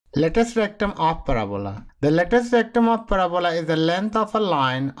Latus rectum of parabola. The latus rectum of parabola is the length of a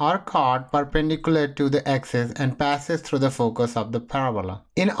line or chord perpendicular to the axis and passes through the focus of the parabola.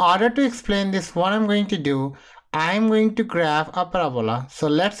 In order to explain this, what I'm going to do, I'm going to graph a parabola. So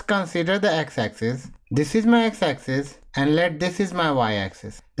let's consider the x-axis. This is my x-axis and this is my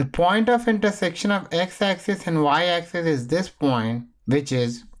y-axis. The point of intersection of x-axis and y-axis is this point, which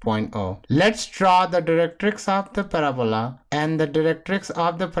is point O. Let's draw the directrix of the parabola, and the directrix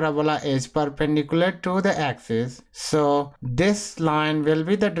of the parabola is perpendicular to the axis. So this line will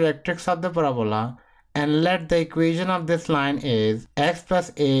be the directrix of the parabola, and let the equation of this line is x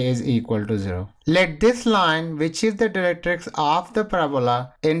plus a is equal to 0. Let this line, which is the directrix of the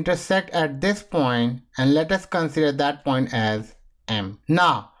parabola, intersect at this point, and let us consider that point as M.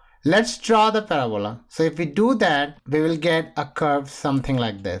 Now let's draw the parabola. So if we do that, we will get a curve something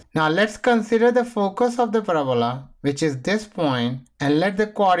like this. Now let's consider the focus of the parabola, which is this point, and let the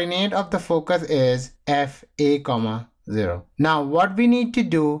coordinate of the focus is FA, 0. Now what we need to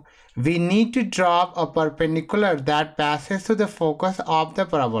do, we need to draw a perpendicular that passes to the focus of the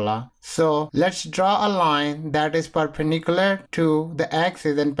parabola. So let's draw a line that is perpendicular to the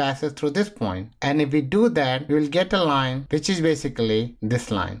axis and passes through this point. And if we do that, we will get a line which is basically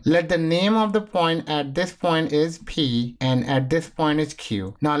this line. Let the name of the point at this point is P and at this point is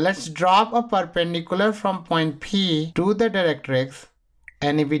Q. Now let's drop a perpendicular from point P to the directrix,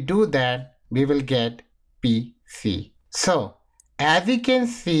 and if we do that, we will get PC. So as we can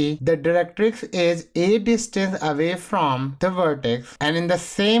see, the directrix is a distance away from the vertex, and in the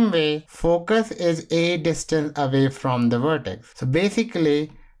same way, focus is a distance away from the vertex. So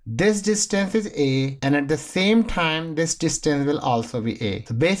basically, this distance is a, and at the same time, this distance will also be a.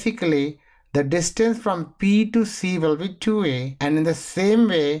 So basically, the distance from P to C will be 2a, and in the same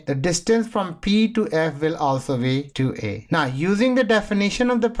way, the distance from P to F will also be 2a. Now, using the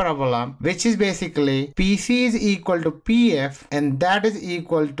definition of the parabola, which is basically PC is equal to PF, and that is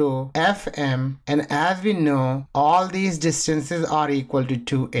equal to FM, and as we know, all these distances are equal to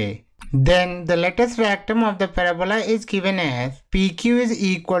 2a. Then the latus rectum of the parabola is given as PQ is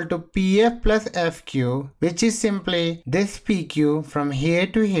equal to PF plus FQ, which is simply this PQ from here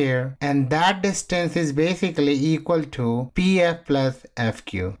to here, and that distance is basically equal to PF plus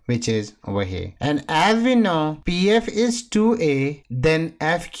FQ, which is over here. And as we know, PF is 2A, then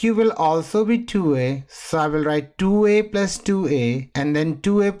FQ will also be 2A, so I will write 2A plus 2A, and then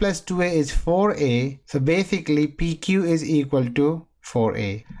 2A plus 2A is 4A, so basically PQ is equal to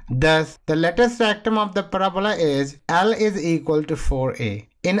 4a. Thus, the latus rectum of the parabola is L is equal to 4a.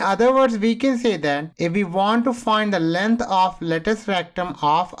 In other words, we can say that if we want to find the length of latus rectum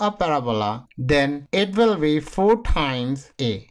of a parabola, then it will be 4 times a.